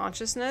stream of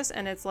consciousness,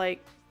 and it's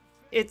like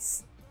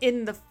it's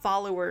in the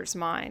follower's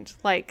mind,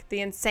 like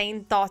the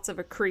insane thoughts of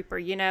a creeper.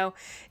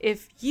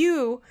 If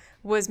you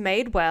was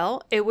made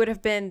well, it would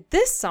have been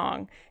this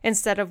song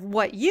instead of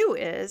What You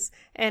is.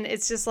 And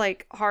it's just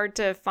like hard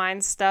to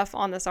find stuff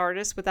on this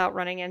artist without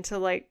running into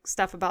like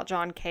stuff about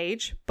John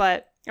Cage.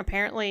 But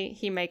apparently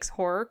he makes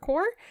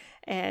horrorcore,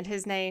 and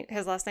his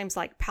last name's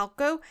like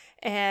Palco.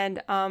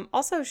 And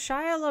also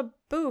Shia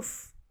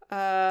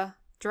LaBeouf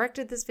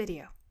directed this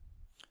video.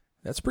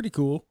 That's pretty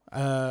cool.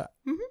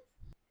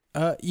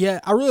 Yeah,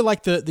 I really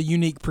like the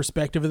unique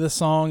perspective of this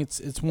song.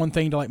 It's one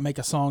thing to like make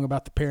a song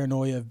about the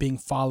paranoia of being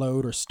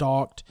followed or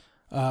stalked,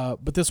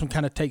 but this one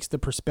kind of takes the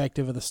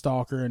perspective of the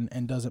stalker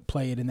and doesn't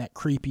play it in that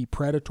creepy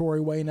predatory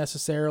way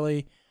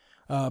necessarily,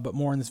 but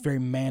more in this very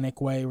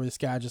manic way where this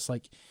guy just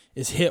like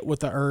is hit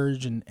with the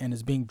urge and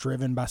is being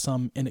driven by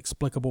some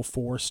inexplicable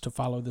force to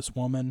follow this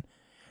woman.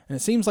 And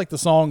it seems like the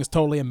song is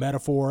totally a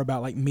metaphor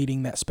about like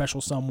meeting that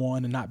special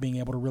someone and not being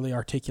able to really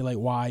articulate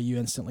why you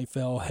instantly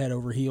fell head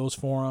over heels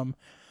for them.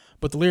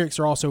 But the lyrics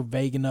are also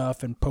vague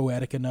enough and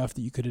poetic enough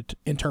that you could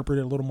interpret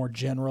it a little more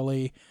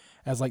generally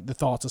as like the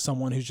thoughts of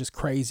someone who's just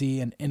crazy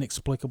and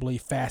inexplicably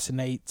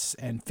fascinates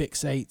and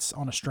fixates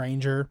on a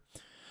stranger.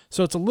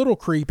 So it's a little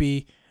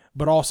creepy,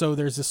 but also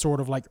there's this sort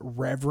of like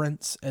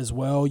reverence as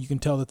well. You can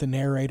tell that the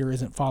narrator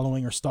isn't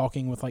following or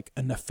stalking with like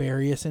a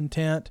nefarious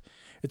intent.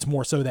 It's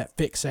more so that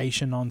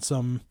fixation on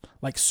some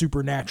like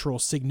supernatural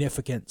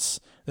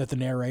significance that the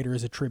narrator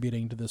is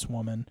attributing to this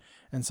woman.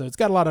 And so it's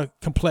got a lot of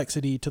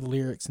complexity to the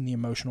lyrics and the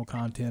emotional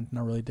content, and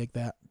I really dig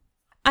that.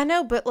 I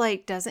know, but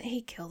like, doesn't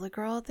he kill the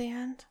girl at the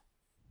end?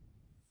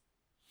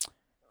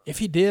 If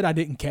he did, I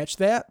didn't catch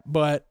that,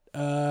 but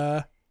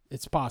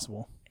it's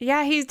possible.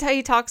 Yeah,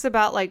 he talks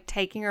about like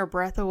taking her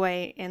breath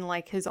away in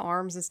like his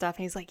arms and stuff.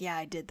 And he's like, yeah,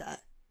 I did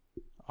that.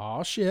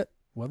 Oh shit.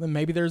 Well, then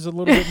maybe there's a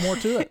little bit more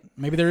to it.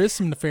 Maybe there is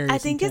some nefarious I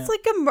think intent.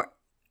 it's like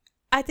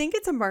I think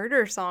it's a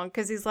murder song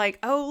because he's like,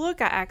 oh, look,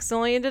 I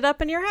accidentally ended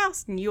up in your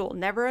house and you'll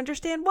never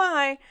understand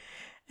why.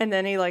 And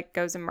then he like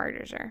goes and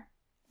murders her.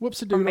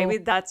 Whoops-a-doodle. Or maybe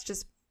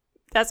that's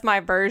my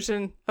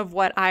version of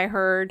what I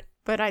heard,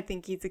 but I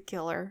think he's a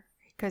killer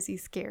because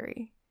he's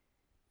scary.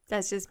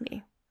 That's just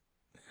me.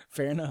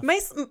 Fair enough.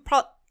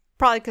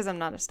 Probably because I'm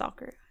not a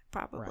stalker.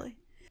 Probably. Right.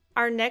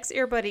 Our next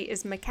ear buddy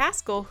is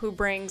McCaskill, who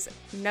brings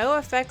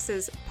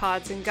NoFX's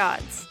Pods and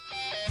Gods.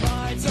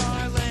 Pods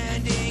are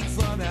landing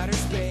from outer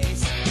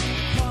space.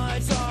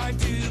 Pods are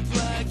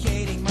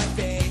duplicating my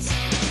face.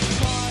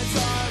 Pods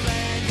are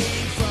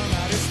landing from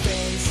outer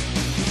space.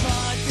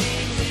 Pod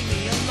thing, leave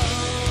me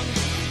alone.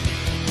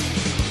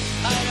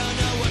 I don't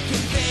know what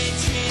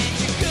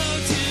conventions you go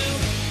to.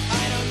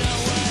 I don't know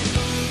what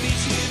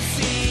movies you've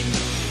seen.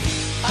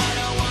 I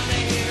don't want to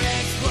hear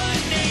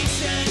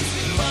explanations,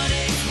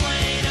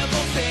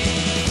 unexplainable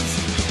things.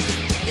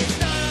 It's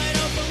not I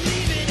don't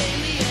believe in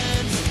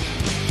aliens.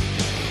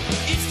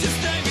 It's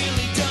just I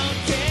really don't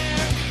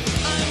care.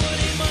 I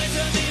wouldn't mind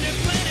some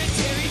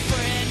interplanetary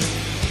friends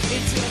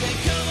until they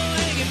come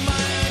along in my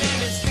own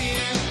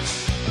hemisphere.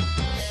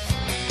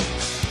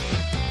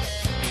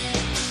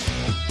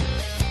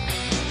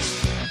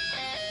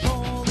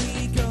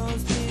 Holy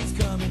Ghost is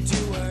coming to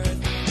Earth,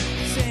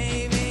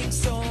 saving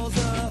souls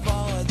of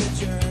all of the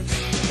jerks.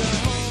 The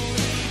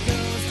Holy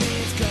Ghost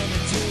is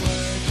coming to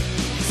Earth,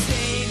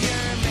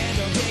 Savior, man,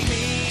 don't take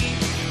me.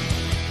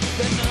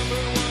 The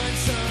number one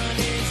son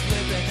is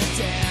flipping the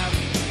tab.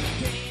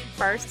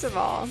 First of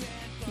all,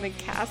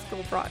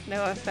 McCaskill brought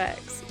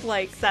NoFX.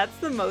 Like, that's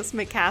the most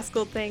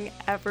McCaskill thing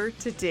ever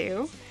to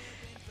do.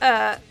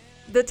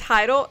 The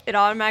title, it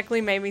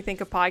automatically made me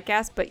think of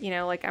podcast, but, you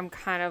know, like, I'm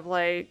kind of,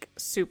 like,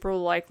 super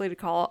likely to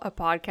call a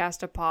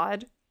podcast a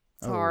pod.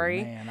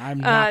 Sorry. Oh, man, I'm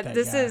not that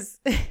this guy. is...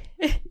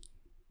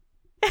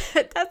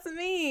 That's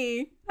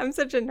me. I'm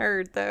such a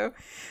nerd, though.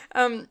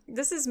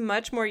 This is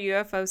much more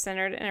UFO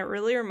centered, and it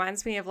really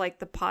reminds me of like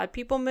the Pod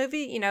People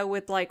movie, you know,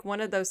 with like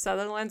one of those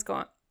Sutherlands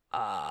going,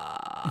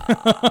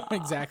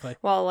 Exactly.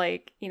 while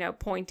like, you know,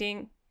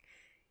 pointing.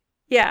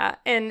 Yeah,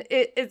 and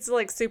it's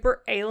like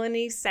super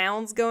alien-y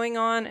sounds going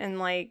on, and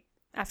like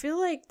I feel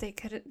like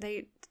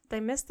they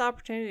missed the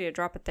opportunity to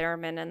drop a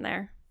theremin in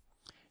there.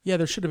 Yeah,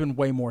 there should have been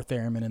way more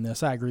theremin in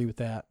this. I agree with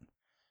that.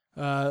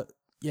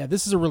 Yeah,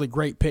 this is a really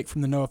great pick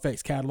from the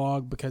NoFX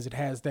catalog because it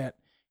has that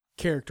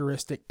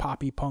characteristic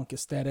poppy punk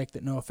aesthetic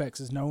that NoFX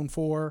is known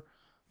for,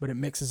 but it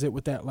mixes it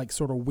with that like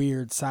sort of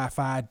weird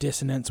sci-fi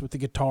dissonance with the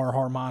guitar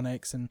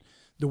harmonics and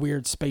the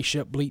weird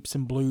spaceship bleeps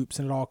and bloops,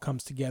 and it all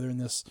comes together in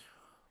this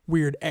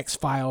weird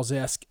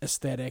X-Files-esque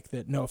aesthetic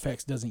that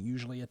NoFX doesn't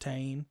usually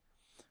attain.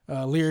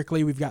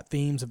 Lyrically, we've got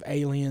themes of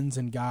aliens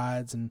and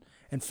gods, and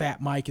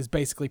Fat Mike is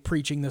basically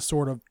preaching this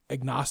sort of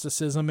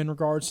agnosticism in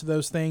regards to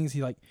those things.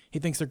 He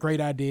thinks they're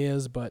great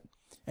ideas, but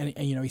and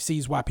you know, he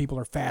sees why people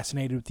are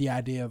fascinated with the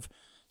idea of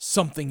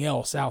something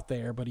else out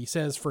there. But he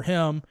says for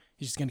him,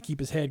 he's just going to keep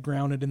his head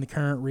grounded in the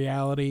current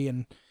reality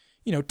and,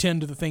 you know,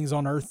 tend to the things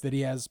on Earth that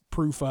he has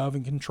proof of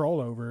and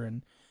control over.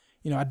 And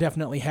you know, I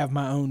definitely have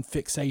my own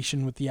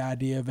fixation with the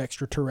idea of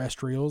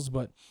extraterrestrials,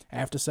 but I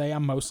have to say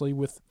I'm mostly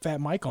with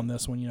Fat Mike on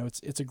this one. You know,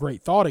 it's a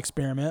great thought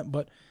experiment,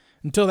 but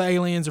until the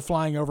aliens are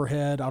flying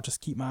overhead, I'll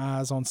just keep my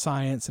eyes on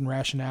science and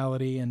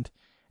rationality and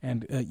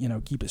you know,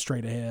 keep it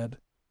straight ahead.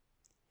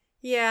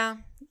 Yeah,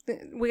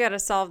 we got to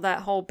solve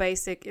that whole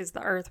basic is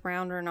the Earth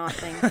round or not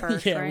thing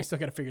first, Yeah, right? we still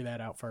got to figure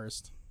that out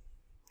first.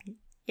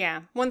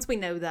 Yeah, once we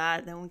know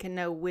that, then we can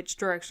know which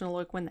direction to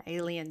look when the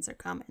aliens are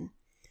coming.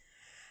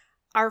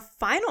 Our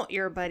final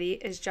ear buddy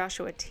is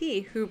Joshua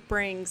T., who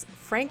brings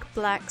Frank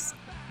Black's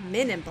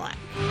Men in Black.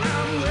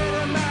 I'm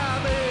waiting my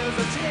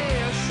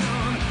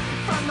visitation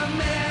from the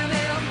men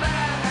in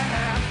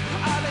black.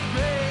 Are they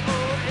great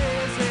or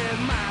is it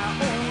my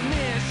own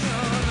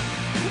mission?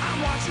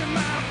 I'm watching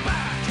my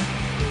back.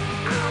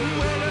 I'm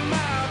waiting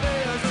my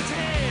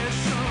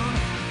visitation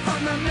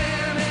from the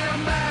men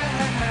in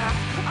black.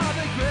 Are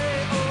they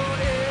great or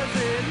is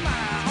it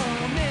my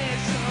own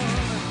mission?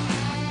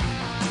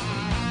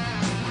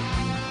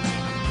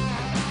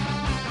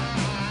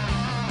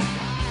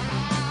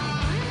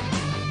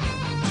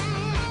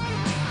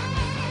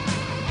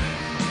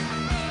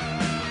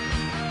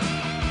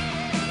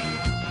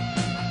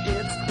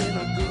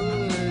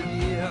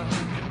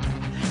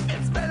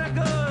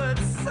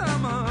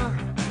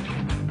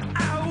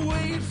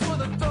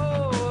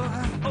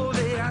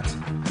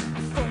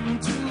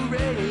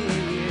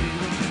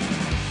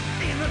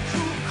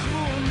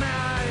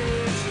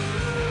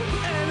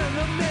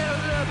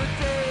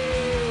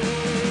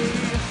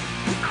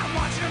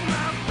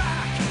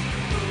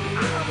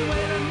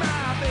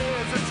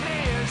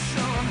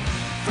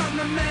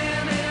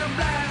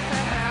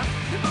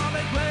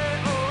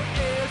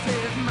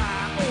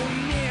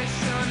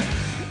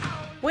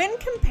 When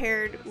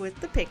compared with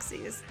the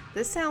Pixies,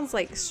 this sounds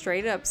like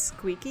straight up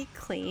squeaky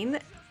clean,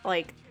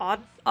 like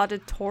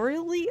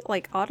auditorially,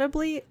 like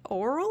audibly,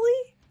 orally?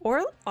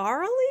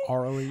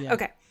 Orally, yeah.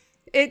 Okay.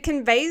 It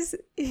conveys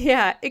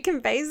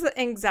the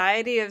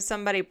anxiety of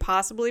somebody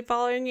possibly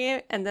following you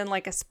and then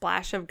like a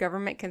splash of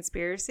government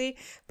conspiracy.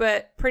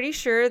 But pretty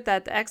sure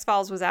that the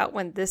X-Files was out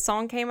when this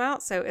song came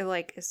out. So it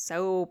like is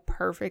so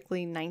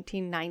perfectly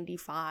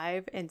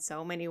 1995 in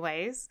so many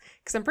ways.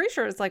 Because I'm pretty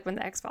sure it's like when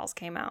the X-Files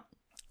came out.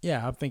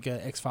 Yeah, I think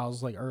X-Files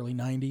was like early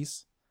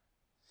 90s.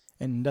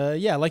 And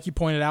yeah, like you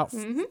pointed out,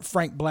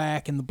 Frank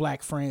Black and the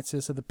Black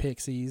Francis of the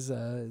Pixies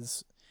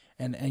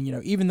and you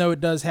know, even though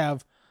it does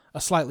have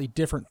a slightly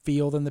different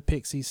feel than the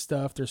Pixies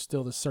stuff, there's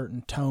still this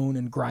certain tone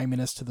and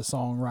griminess to the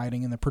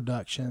songwriting and the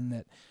production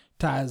that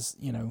ties,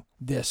 you know,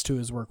 this to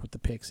his work with the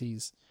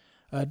Pixies.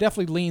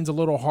 Definitely leans a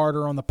little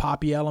harder on the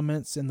poppy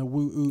elements and the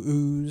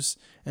woo-oo-oos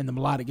and the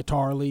melodic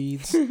guitar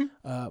leads,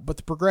 but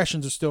the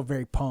progressions are still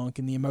very punk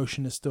and the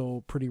emotion is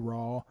still pretty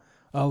raw.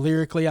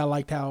 Lyrically, I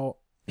liked how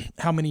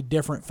many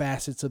different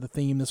facets of the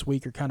theme this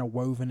week are kind of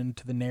woven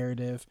into the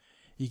narrative.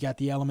 You got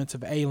the elements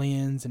of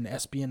aliens and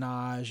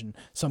espionage and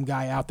some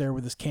guy out there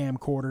with his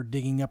camcorder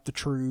digging up the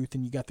truth,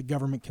 and you got the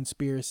government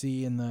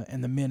conspiracy and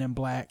the men in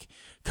black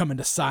coming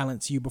to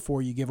silence you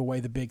before you give away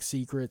the big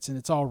secrets, and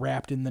it's all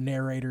wrapped in the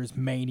narrator's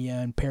mania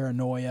and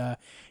paranoia.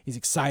 He's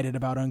excited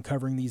about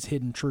uncovering these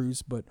hidden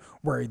truths, but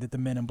worried that the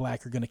men in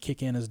black are going to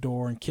kick in his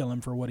door and kill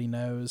him for what he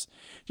knows.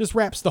 Just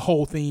wraps the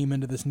whole theme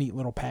into this neat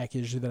little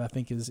package that I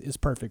think is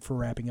perfect for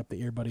wrapping up the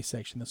Ear Buddy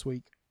section this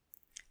week.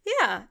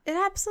 Yeah, it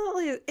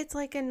absolutely is. It's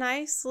like a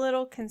nice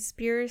little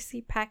conspiracy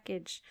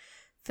package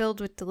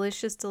filled with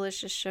delicious,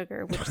 delicious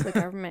sugar, which the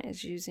government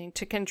is using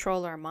to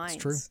control our minds.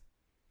 It's true.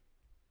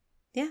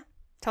 Yeah,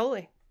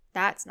 totally.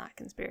 That's not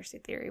conspiracy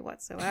theory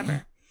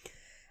whatsoever.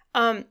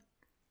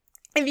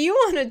 If you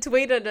want to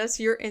tweet at us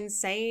your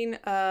insane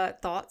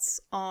thoughts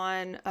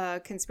on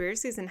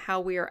conspiracies and how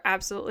we are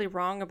absolutely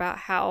wrong about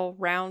how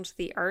round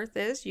the earth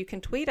is, you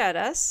can tweet at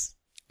us.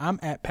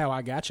 I'm at Pow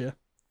I Gotcha.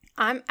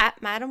 I'm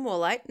at Madam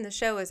Woolite, and the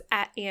show is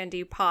at END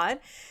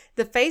Pod.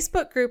 The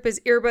Facebook group is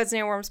Earbuds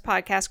and Earworms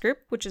Podcast Group,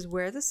 which is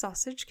where the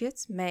sausage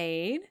gets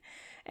made.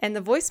 And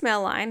the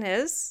voicemail line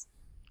is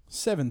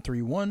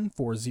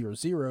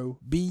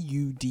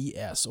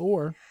 731-400-BUDS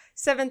or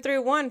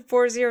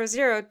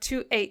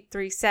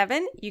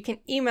 731-400-2837. You can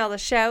email the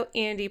show,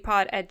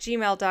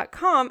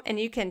 endpod@gmail.com, and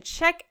you can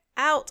check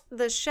out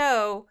the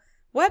show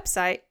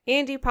website,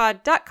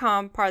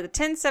 andypod.com, part of the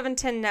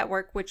 10710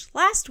 network, which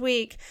last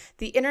week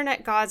the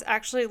internet gods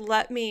actually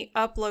let me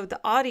upload the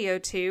audio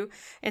to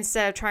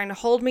instead of trying to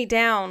hold me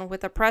down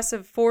with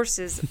oppressive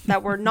forces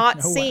that were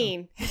not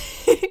seen.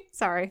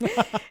 Sorry.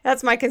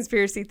 That's my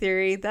conspiracy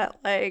theory that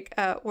like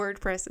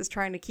WordPress is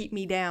trying to keep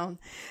me down.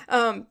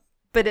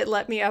 But it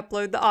let me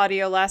upload the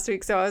audio last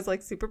week, so I was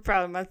like super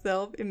proud of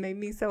myself. It made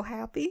me so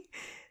happy.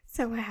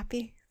 So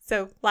happy.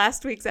 So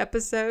last week's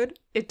episode,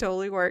 it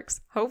totally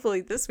works.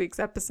 Hopefully this week's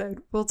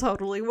episode will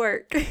totally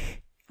work.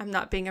 I'm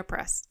not being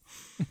oppressed.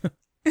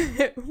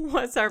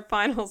 What's our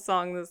final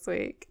song this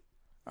week?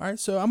 All right,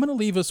 so I'm going to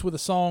leave us with a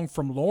song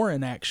from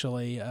Lauren,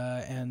 actually,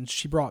 and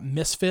she brought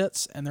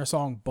Misfits and their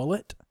song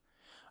Bullet.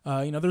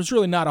 There's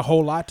really not a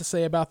whole lot to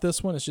say about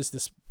this one. It's just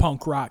this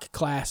punk rock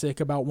classic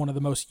about one of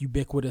the most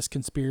ubiquitous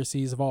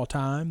conspiracies of all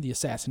time, the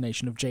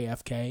assassination of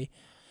JFK.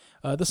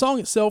 The song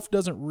itself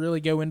doesn't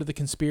really go into the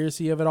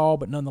conspiracy of it all,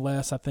 but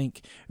nonetheless, I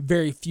think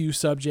very few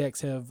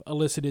subjects have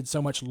elicited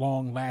so much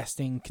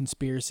long-lasting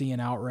conspiracy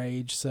and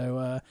outrage.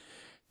 So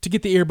to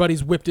get the ear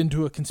buddies whipped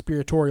into a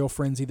conspiratorial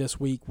frenzy this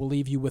week, we'll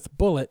leave you with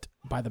Bullet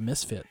by the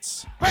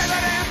Misfits.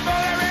 President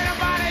Buller,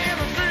 anybody in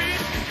the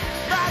street,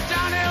 right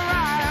down and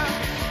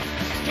right.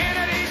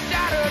 Kennedy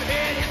shattered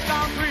head, his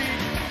concrete,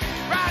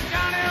 right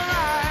down and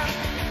right.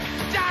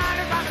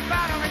 Johnny from the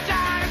bottom and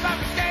Johnny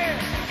from the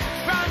scale,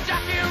 run,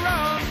 Jackie,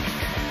 run.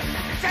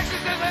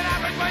 Texas is an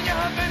average when your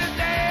husband is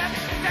dead.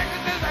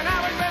 Texas is an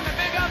average when the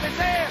big up his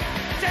head.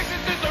 Texas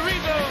is the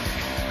reason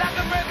that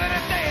the president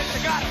says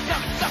you gotta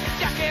suck,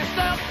 Jackie,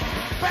 suck.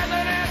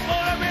 President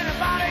Buller,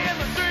 anybody in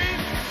the street,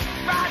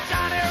 right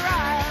Johnny,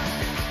 right.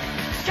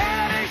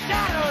 Kennedy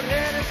shadowed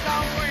head is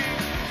concrete,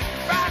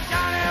 right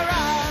Johnny,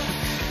 right.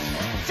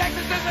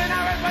 Texas is an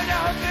average when your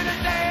husband is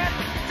dead.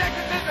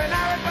 Texas is an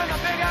average when the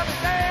big up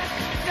his head.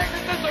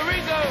 Texas is the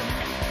reason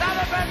that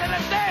the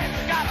president says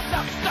you gotta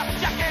suck,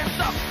 Jackie,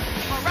 suck.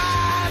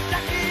 Right,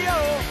 Jackie,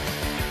 oh.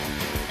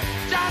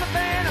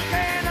 Jonathan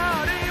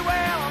Kennedy,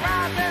 well,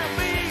 right there,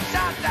 be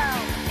shot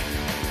down.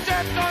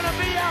 Just gonna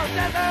be our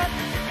desert.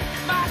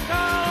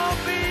 Michael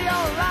be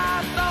your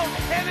life, so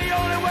and the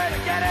only way to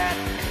get it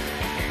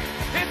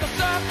is to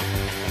suck,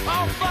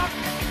 oh fuck,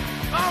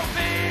 oh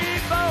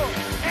people,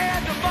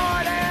 and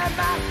avoid and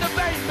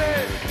masturbate me.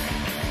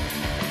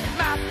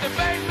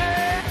 Masturbate me.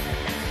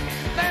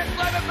 Then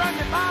slip it from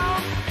your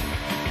palm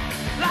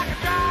like a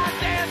dry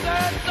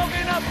desert,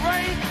 soaking up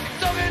rain,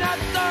 soaking up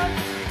sun.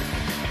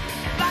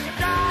 Like a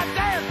dry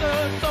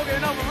desert,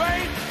 soaking up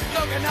rain,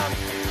 soaking up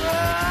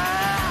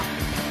sun.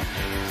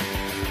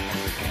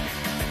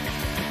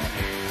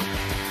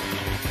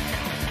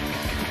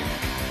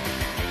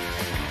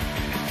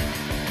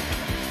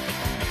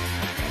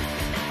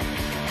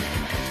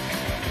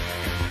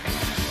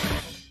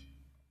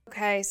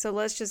 Okay, so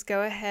let's just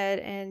go ahead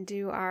and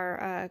do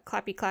our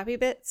clappy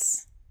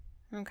bits.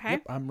 Okay.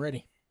 Yep, I'm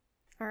ready.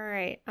 All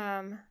right.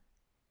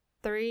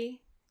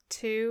 3,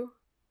 2,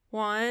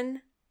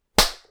 1.